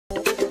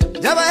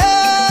Never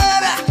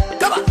heard.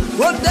 Come on,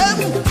 what them?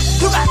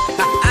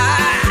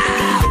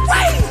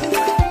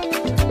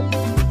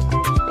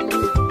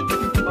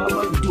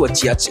 Do a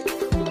chiachi.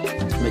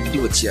 Me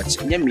do a chiachi.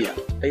 Nyamia,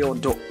 ayo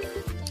do.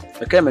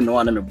 Me kame no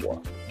ana me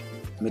boa.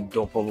 Me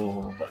do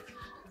po.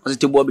 As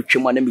it boa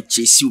betwem ana me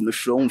chase you me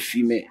hwe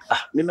mfi me.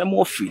 Ah, me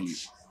mo feel.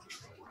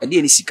 Ade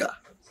ani sika.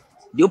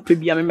 De ope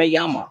bia me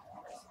yama.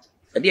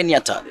 Ade ani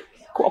atade.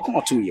 Ko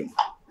akoma to yem.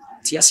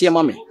 Ti ase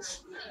mama.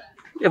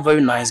 You're a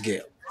very nice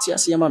girl. Ti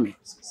ase mama.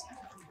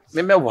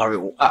 Me worry.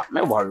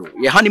 Me worry.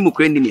 Ye honeymoon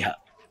kra ni ha.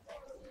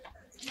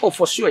 Oh,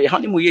 for sure, ye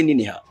honeymoon ye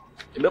ni ha.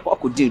 E be ko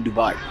akodi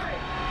Dubai.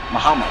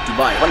 Mahama,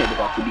 Dubai. When you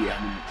go akodi ya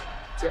honeymoon.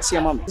 Ti ase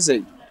mama.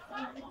 Say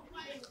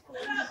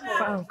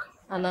Frank.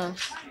 Anna.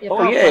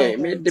 Oh yeah,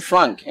 me the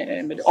Frank.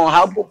 Me on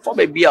how for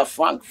baby a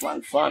Frank.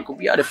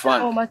 We are the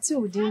Frank. Oh,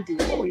 Matilde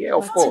didn't. Oh yeah,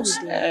 of course.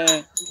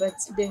 But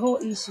the whole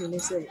issue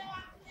is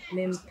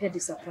me pay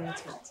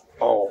disappointment.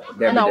 Oh,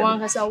 and I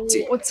want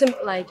to what's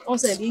like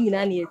also being in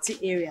any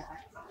area.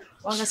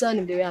 One can say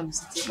the way I'm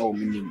sitting. Oh,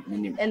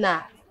 minim. And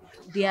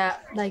they are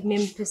like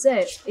me per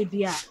se a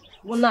beer.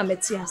 One na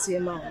meti ase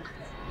ma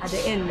at the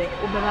end me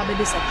be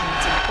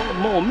disappointed. Oh,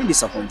 no, me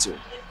disappointed.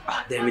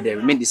 Ah,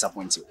 there me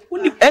disappointed.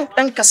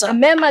 And kasa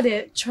remember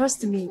they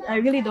trust me. I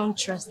really don't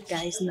trust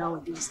guys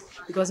nowadays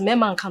because me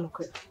man can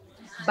quit.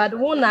 But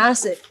one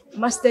answer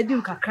master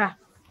do kakra.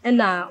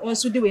 And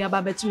also the way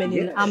about better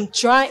many. I'm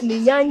trying me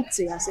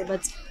yanti I say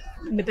but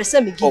me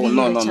person me give you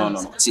the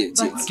chance.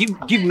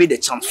 Give me the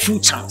chance, full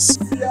chance.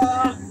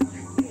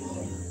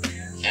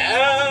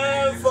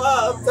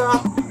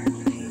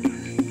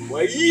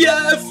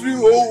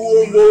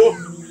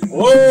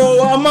 Oh,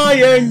 am I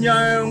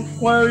young?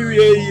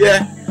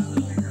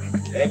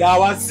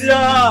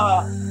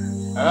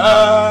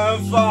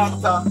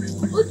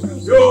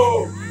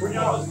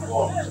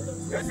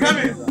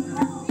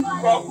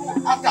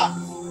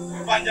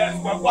 Evangelist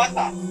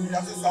Bobolebobo,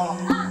 that's a song.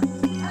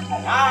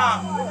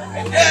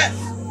 And then,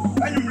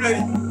 when you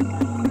ready,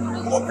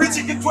 we'll preach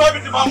it to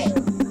every mama.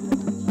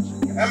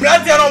 I'm not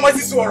there on what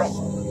is sorrow.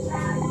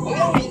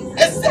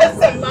 It's a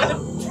man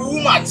too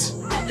much.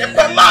 The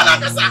man,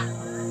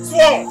 so,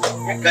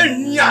 I can't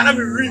hear and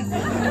ring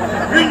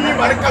me,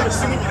 but I can't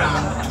sing it.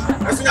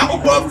 As you have a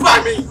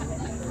family,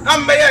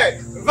 I'm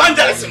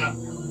evangelist.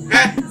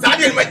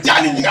 Zaddy, my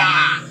Johnny,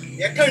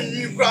 you can't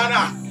hear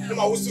Grana, and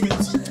I was with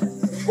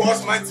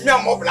because my team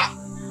are more black.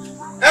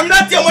 I'm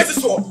not there what is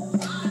so.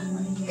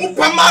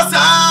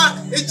 Upamasa,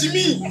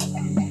 Jimmy.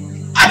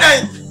 Aday.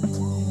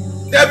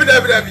 Debbie.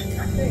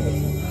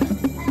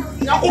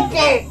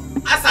 Nakupon,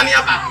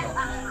 Asaniaba.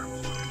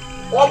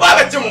 Oba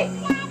Betimo.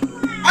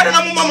 I don't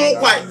know Mamma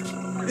quite.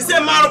 The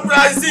same man of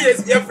price is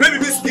a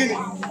very skinny.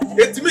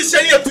 It's me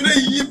shiny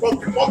today,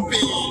 pumpy.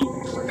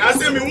 I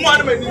say me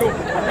one man, you.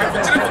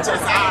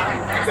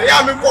 Say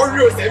I'm for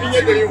you, saving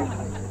you.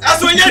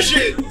 That's when you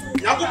shit.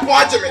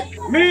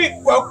 Me,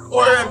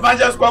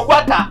 Evangelist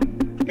Bobolebobo.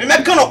 Me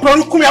make no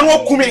plan kumi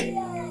an kumi.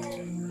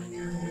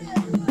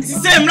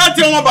 Say I'm not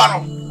telling about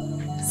no.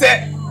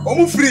 Say,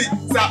 omu free,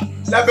 sa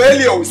la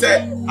belio,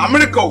 say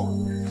America.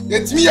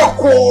 Let me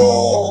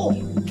go.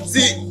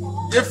 See,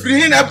 you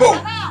free in a boat.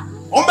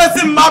 On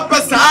be ma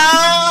pesa.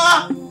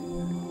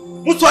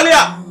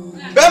 Mutolia,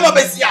 bema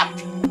besia.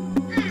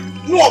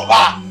 No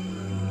ba.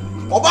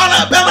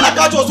 Obana bema na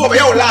catch us over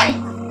your line.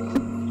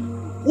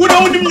 Who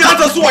don't even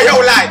answer so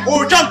your life?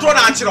 Oh, jump to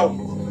natural.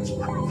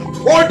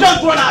 Oh, jump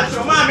to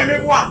natural. Mamma, me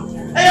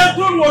one. I am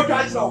doing what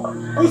I saw.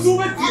 Who's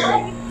over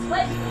here?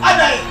 I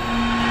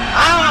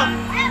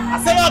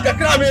said, I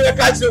can't be a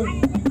catcher.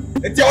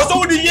 It's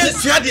also the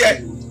years you had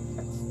here.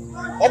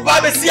 Oh,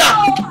 Babesia.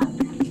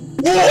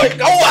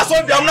 Oh, I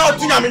saw them now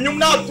to Yam and you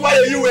now to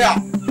where you were.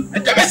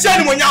 And the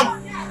machine when Yam.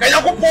 Can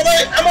you go for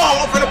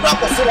the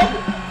purpose?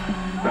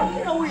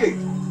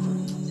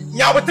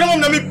 Ya but tell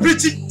me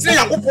preach it say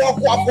ya go for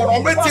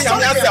on bet ya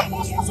answer.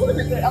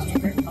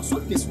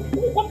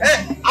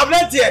 I'm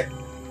not here.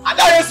 I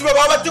don't use me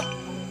baba to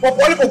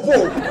Bobolebobo.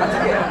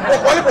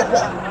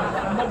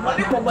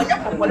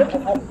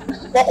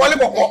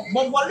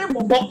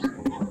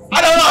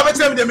 I don't know how to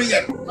tell them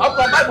yet. I'll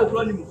come Bible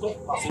planning so.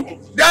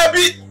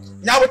 Debbie,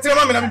 ya but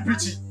tell me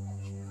preach it.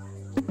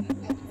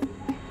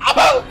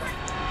 About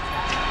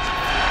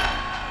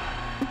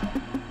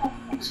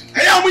I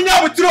am we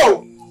now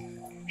throw.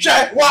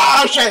 Che,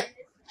 wow, che.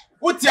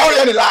 What you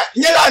are like?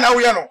 Yella now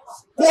we are no.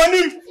 Go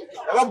him.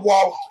 Eba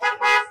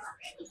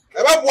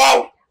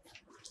wow.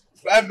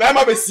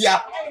 Bema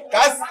besia.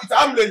 Cause it's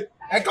amle.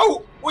 And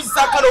go who is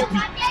canopy.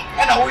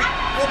 And we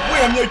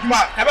am your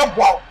juma. Eba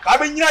wow. Ka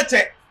be nyina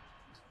che.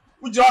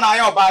 Who John I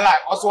your by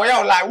like. Also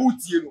your like who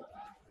tie no.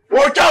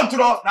 Wo count to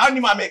no. Now ni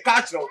ma me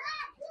catch no.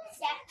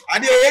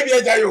 Ade e bi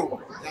eja yo.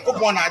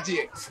 Yakobon na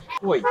age.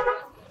 Oi.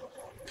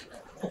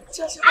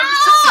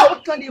 What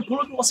can you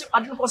pull was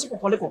I didn't possible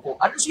Bobolebobo.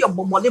 I just see a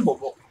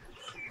Bobolebobo.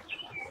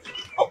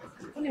 Oh,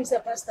 when you say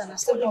pastor, I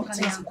still don't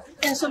can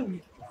answer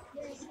me.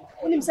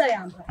 When you say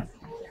I'm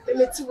the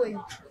way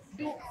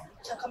do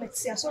come at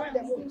see. I saw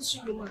them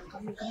see you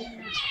come.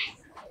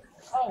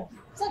 Oh,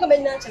 so come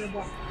in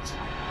natural.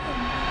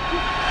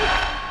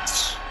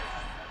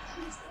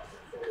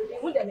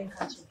 Who the name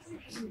catch?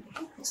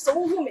 So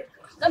who me?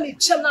 Let me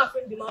check now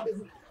friend be my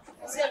baby.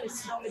 See me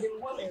sit down with them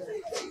woman.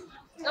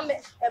 Na me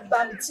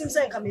eba me team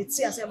say nka me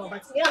tia say mo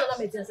but me na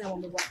me tia say mo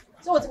bo.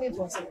 So what mean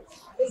for say?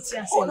 Me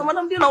tia say. Oh, na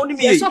madam dey na oni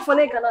me. So for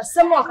na kana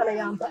say mo kana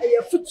yamba e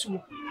futu. See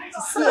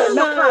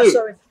me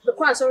sorry. The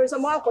kwa sorry so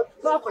mo akọ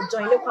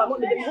join le kwa mo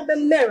me dem be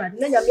married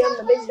na nyame am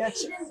na me nyina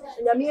chi.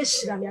 Nyame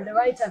ehira me at the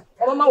right time.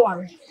 O mama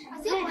worry.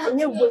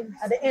 Onye gbo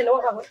at the end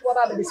what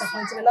ba be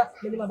disappoint me na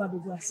me ma ba be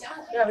go ase.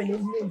 Na be le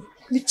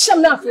me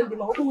cham na friend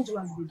ma o ko mu ju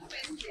am be.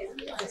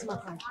 It's my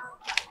friend.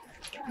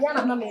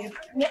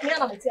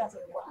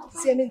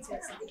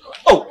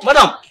 Oh,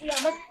 madam.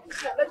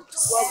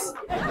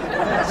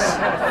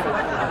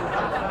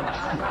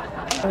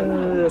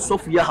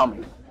 Sophia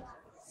Ham.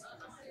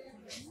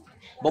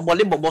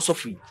 Bobolebobo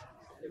Sophie.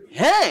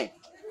 Hey.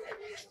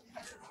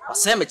 I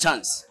say me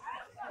chance.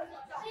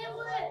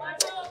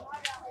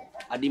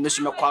 I did miss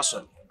my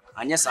question.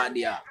 And yes,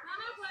 idea.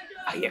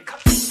 Ayeka.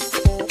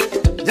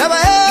 Jabba,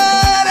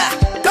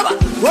 come on,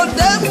 what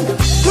them?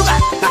 Come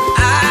on.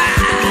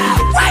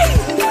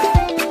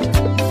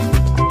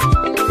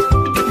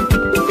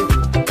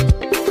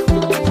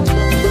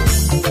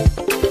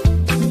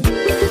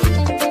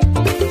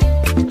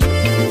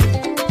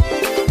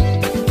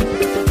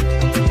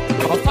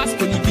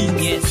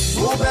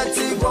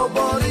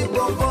 Bobo